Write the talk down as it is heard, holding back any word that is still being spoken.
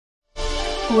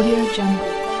Audio Jungle.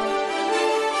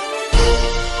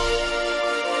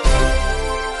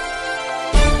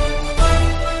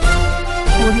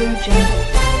 Audio Jungle.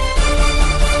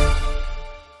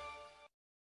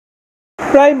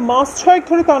 প্রায় মাস 6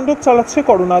 ধরে তাণ্ডব চালাচ্ছে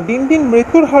করোনা। দিন দিন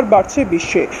মৃত্যুর হার বাড়ছে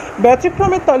বিশ্বে।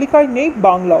 ব্যতিক্রমের তালিকায় নেই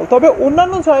বাংলাও, তবে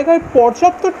অন্যান্য জায়গায়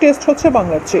পর্যাপ্ত টেস্ট হচ্ছে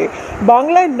বাংলার চেয়ে।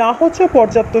 বাংলায় না হচ্ছে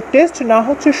পর্যাপ্ত টেস্ট, না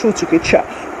হচ্ছে সুচিকিৎসা।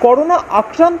 করোনা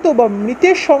আক্রান্ত বা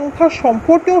মৃতের সংখ্যা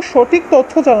সম্পর্কেও সঠিক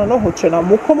তথ্য জানানো হচ্ছে না।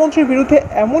 মুখ্যমন্ত্রীর বিরুদ্ধে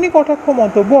এমনই কটাক্ষ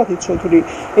মন্তব্য অধীর চৌধুরীর।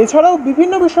 এছাড়াও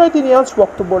বিভিন্ন বিষয়ে তিনি আজ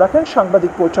বক্তব্য রাখেন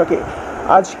সাংবাদিক বৈঠকে।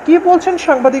 আজ কি বলছেন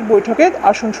সাংবাদিক বৈঠকে,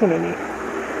 আসুন শুনে নিই।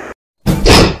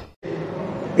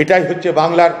 এটাই হচ্ছে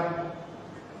বাংলার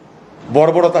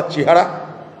বর্বরতার চেহারা।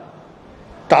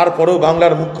 তারপরেও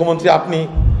বাংলার মুখ্যমন্ত্রী আপনি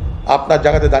আপনার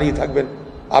জায়গাতে দাঁড়িয়ে থাকবেন,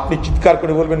 আপনি চিৎকার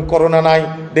করে বলবেন করোনা নাই,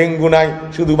 ডেঙ্গু নাই,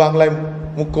 শুধু বাংলায়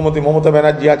মুখ্যমন্ত্রী মমতা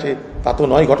ব্যানার্জি আছে। তা তো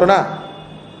নয় ঘটনা,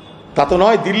 তা তো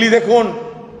নয়। দিল্লি দেখুন,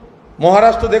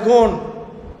 মহারাষ্ট্র দেখুন,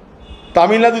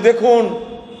 তামিলনাড়ু দেখুন,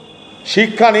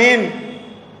 শিক্ষা নিন,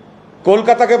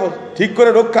 কলকাতাকে ঠিক করে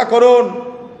রক্ষা করুন।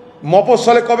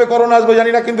 মফস্বলে কবে করোনা আসবে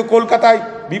জানি না, কিন্তু কলকাতায়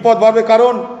বিপদ বাড়বে।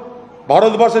 কারণ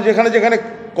ভারতবর্ষে যেখানে যেখানে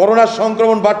করোনার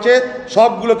সংক্রমণ বাড়ছে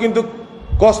সবগুলো কিন্তু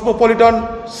কসমোপলিটন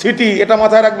সিটি, এটা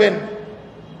মাথায় রাখবেন।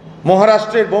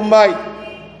 মহারাষ্ট্রের বোম্বাই,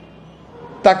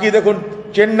 তাকিয়ে দেখুন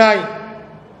চেন্নাই,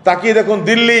 তাকিয়ে দেখুন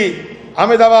দিল্লি,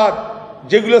 আহমেদাবাদ,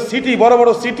 যেগুলো সিটি, বড়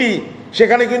বড় সিটি,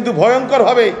 সেখানে কিন্তু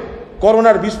ভয়ঙ্করভাবে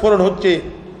করোনার বিস্ফোরণ হচ্ছে।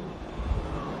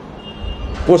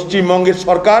 পশ্চিমবঙ্গের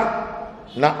সরকার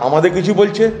না আমাদের কিছু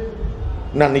বলছে,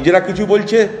 না নিজেরা কিছু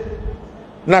বলছে,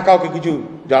 না কাউকে কিছু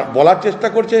বলার চেষ্টা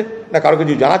করছে, না কারো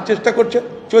কিছু জানার চেষ্টা করছে।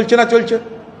 চলছে না চলছে,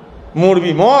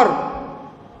 মরবি মর,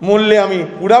 মরলে আমি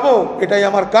উড়াবো, এটাই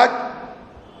আমার কাজ।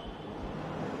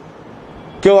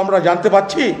 কেউ আমরা জানতে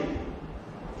পাচ্ছি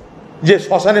যে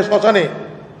শ্মশানে শ্মশানে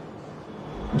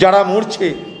যারা মরছে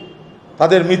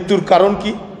তাদের মৃত্যুর কারণ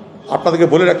কি? আপনাদেরকে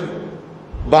বলে রাখি,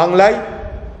 বাংলায়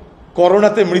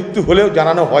করোনাতে মৃত্যু হলেও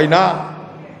জানানো হয় না।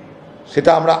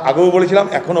 সেটা আমরা আগেও বলেছিলাম,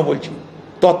 এখনও বলছি।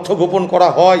 তথ্য গোপন করা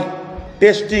হয়,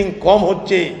 টেস্টিং কম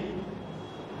হচ্ছে,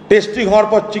 টেস্টিং হওয়ার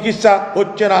পর চিকিৎসা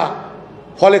হচ্ছে না।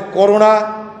 ফলে করোনা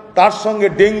তার সঙ্গে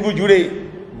ডেঙ্গু জুড়ে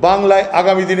বাংলায়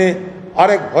আগামী দিনে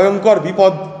আরেক ভয়ঙ্কর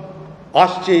বিপদ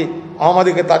আসছে।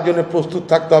 আমাদেরকে তার জন্য প্রস্তুত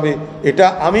থাকতে হবে। এটা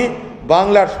আমি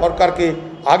বাংলার সরকারকে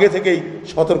আগে থেকেই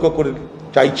সতর্ক করে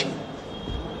চাইছি।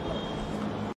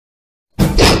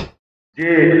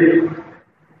 যে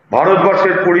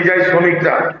ভারতবর্ষের পরিযায়ী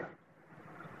শ্রমিকরা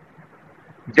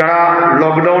যারা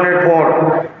লকডাউনের পর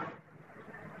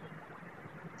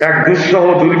এক দুঃসহ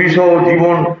দুর্বিষহ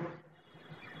জীবন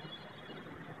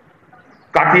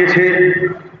কাটিয়েছে,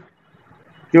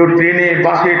 কেউ ট্রেনে,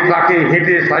 বাসে, ট্রাকে,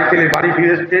 হেঁটে, সাইকেলে বাড়ি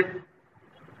ফিরে এসছে,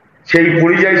 সেই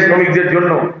পরিযায়ী শ্রমিকদের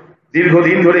জন্য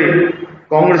দীর্ঘদিন ধরে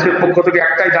কংগ্রেসের পক্ষ থেকে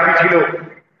একটাই দাবি ছিল,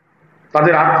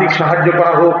 তাদের আর্থিক সাহায্য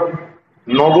করা হোক,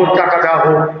 নগদ টাকা দেওয়া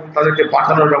হোক, তাদেরকে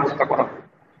পাঠানোর ব্যবস্থা করা হোক।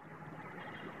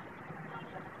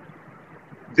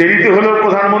 দেরিতে হলেও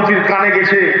প্রধানমন্ত্রীর কানে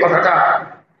গেছে কথাটা,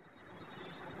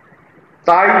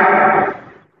 তাই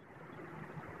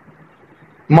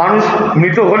মানুষ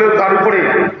মৃত হলেও তার উপরে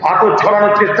আতর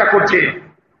ছড়ানোর চেষ্টা করছে।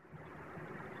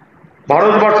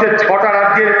 ভারতবর্ষের 6টা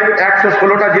রাজ্যের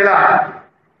 116টা জেলা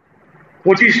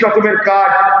 25 রকমের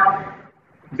কাজ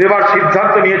দেবার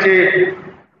সিদ্ধান্ত নিয়েছে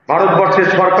ভারতবর্ষের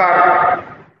সরকার।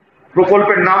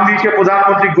 প্রকল্পের নাম দিয়েছে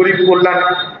প্রধানমন্ত্রী গরিব কল্যাণ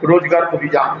রোজগার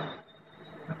অভিযান।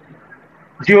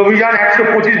 যে অভিযান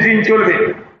 125 দিন চলবে,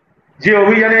 যে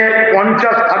অভিযানে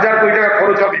 50,000 কোটি টাকা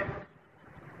খরচ হবে,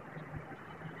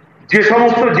 যে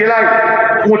সমস্ত জেলায়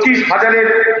 25,000-এর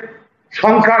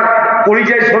সংখ্যার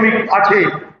পরিযায়ী শ্রমিক আছে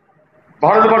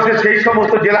ভারতবর্ষের, সেই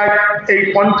সমস্ত জেলায় এই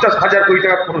 50,000 কোটি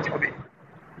টাকা খরচ হবে।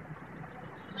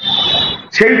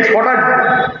 সেই 6টা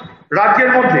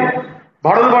রাজ্যের মধ্যে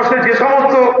ভারতবর্ষের যে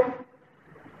সমস্ত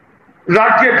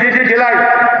রাজ্যের যে জেলায়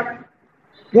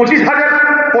 25,000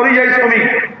 পরিযায়ী শ্রমিক,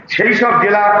 সেই সব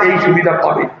জেলা এই সুবিধা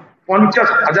পাবে।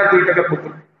 50,000 কোটি টাকা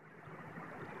প্রকল্প।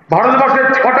 ভারতবর্ষের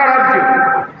 6টা রাজ্য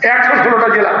 116টা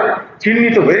জেলা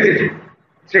চিহ্নিত হয়ে গেছে,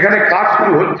 সেখানে কাজ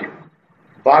শুরু হচ্ছে।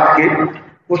 বাদকে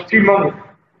পশ্চিমবঙ্গ,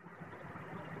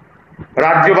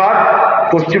 রাজ্যবাদ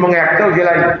পশ্চিমবঙ্গে একটাও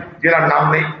জেলার নাম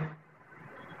নেই।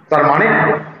 তার মানে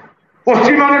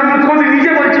পশ্চিমবঙ্গের মুখ্যমন্ত্রী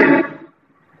নিজে বলছেন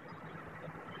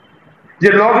যে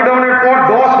লকডাউনের পর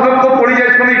 10 লক্ষ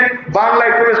পরিযায়ী শ্রমিক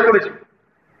বাংলায় প্রবেশ করেছে।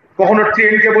 কখনো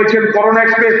ট্রেনকে বলছেন করোনা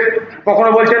এক্সপ্রেস, কখনো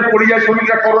বলছেন পরিযায়ী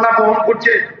শ্রমিকরা করোনা বহন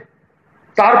করছে।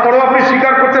 তারপরেও আপনি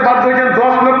স্বীকার করতে বাধ্য হয়েছেন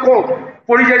 10 লক্ষ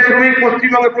পরিযায়ী শ্রমিক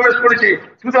পশ্চিমবঙ্গে প্রবেশ করেছে।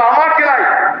 শুধু আমার জেলায়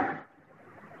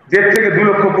 1.5 থেকে 2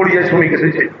 লক্ষ পরিযায়ী শ্রমিক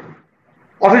এসেছে।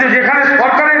 অথচ যেখানে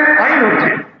সরকারের আইন হচ্ছে,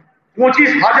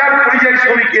 25,000 পরিযায়ী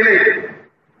শ্রমিক এলে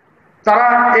তারা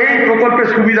এই প্রকল্পের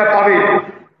সুবিধা পাবে।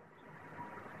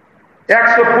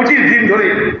 125 দিন ধরে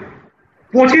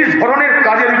 25 ধরনের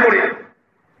কাজের উপরে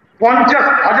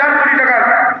 50,000 কোটি টাকার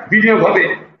বিনিয়োগ হবে।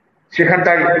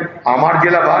 সেখানটায় আমার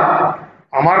জেলা বাদ,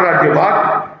 আমার রাজ্য বাদ,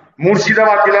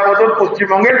 মুর্শিদাবাদ জেলা মতন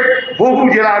পশ্চিমবঙ্গের বহু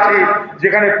জেলা আছে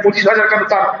যেখানে 25,000 কেন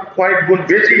তার কয়েক গুণ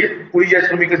বেশি পরিযায়ী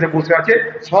শ্রমিক এসে বসে আছে,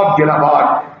 সব জেলা বাদ।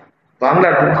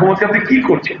 বাংলার মুখ্যমন্ত্রী আপনি কি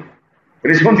করছেন?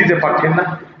 রেশন দিতে পারছেন না,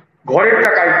 ঘরের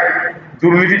টাকায়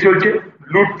দুর্নীতি চলছে,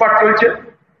 লুটপাট চলছে।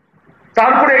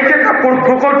 তারপরে এই যে একটা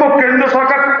প্রকল্প কেন্দ্র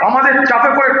সরকার আমাদের চাপে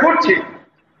করে করছে,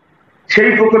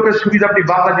 সেই প্রকল্পের সুবিধা আপনি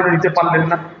বাংলার জন্য নিতে পারলেন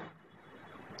না।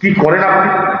 কি করেন আপনি?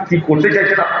 কি করতে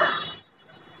চাইছেন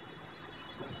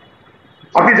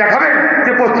আপনি দেখাবেন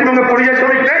যে পশ্চিমবঙ্গে পরিযায়ী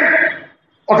শ্রমিক নেই,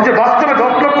 অথচ বাস্তবে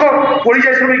 10 লক্ষ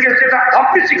পরিযায়ী শ্রমিক এসছে, এটা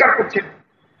আপনি স্বীকার করছেন।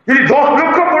 যদি 10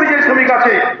 লক্ষ পরিযায়ী শ্রমিক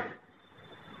আছে,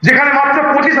 যেখানে মাত্র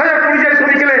 25,000 পরিযায়ী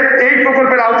শ্রমিক এলে এই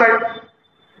প্রকল্পের আওতায়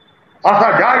আসা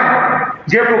যায়,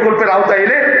 যে প্রকল্পের আওতায়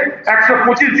এলে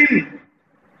 125 দিন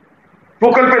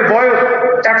প্রকল্পের বয়স,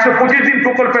 125 দিন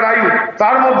প্রকল্পের আয়ু,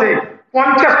 তার মধ্যে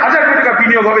 50,000 কোটি টাকা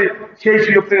বিনিয়োগ হবে, সেই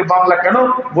সুযোগ থেকে বাংলা কেন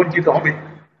বঞ্চিত হবে?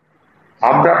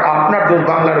 আমরা আপনার দোষ,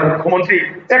 বাংলার মুখ্যমন্ত্রী।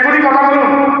 এখনই কথা বলুন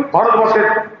ভারতবর্ষের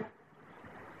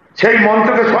সেই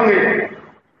মন্ত্রকের সঙ্গে,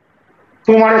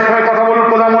 তোমার সঙ্গে কথা বলুন,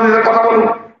 প্রধানমন্ত্রীর কথা বলুন।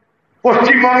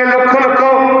 পশ্চিমবঙ্গের লক্ষ লক্ষ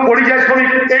পরিযায়ী শ্রমিক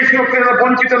এই সুযোগ থেকে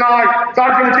বঞ্চিত না হয়,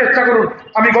 তার জন্য চেষ্টা করুন।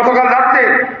 আমি গতকাল রাত্রে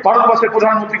ভারতবর্ষের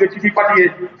প্রধানমন্ত্রীকে চিঠি পাঠিয়ে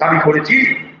দাবি করেছি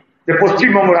যে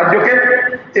পশ্চিমবঙ্গ রাজ্যকে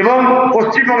এবং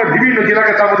পশ্চিমবঙ্গের বিভিন্ন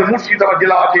জেলাকে, তার মধ্যে মুর্শিদাবাদ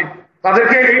জেলা আছে,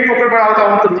 তাদেরকে এই প্রকল্পের আওতায়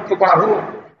অন্তর্ভুক্ত করা হোক।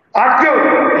 আজকেও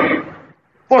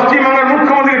পশ্চিমবঙ্গের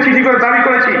মুখ্যমন্ত্রীকে চিঠি করে দাবি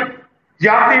করেছি যে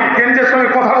আপনি কেন্দ্রের সঙ্গে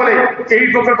কথা বলে এই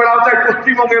প্রকল্পের আওতায়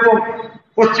পশ্চিমবঙ্গে এবং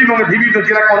পশ্চিমবঙ্গের বিভিন্ন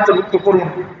জেলাকে অন্তর্ভুক্ত করুন।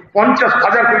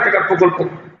 50,000 কোটি টাকার প্রকল্প।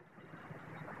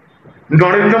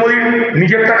 নরেন্দ্র মোদীর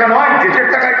নিজের টাকা নয়, দেশের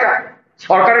টাকা। এটা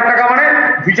সরকারের টাকা, মানে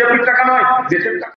বিজেপির টাকা নয়, দেশের টাকা।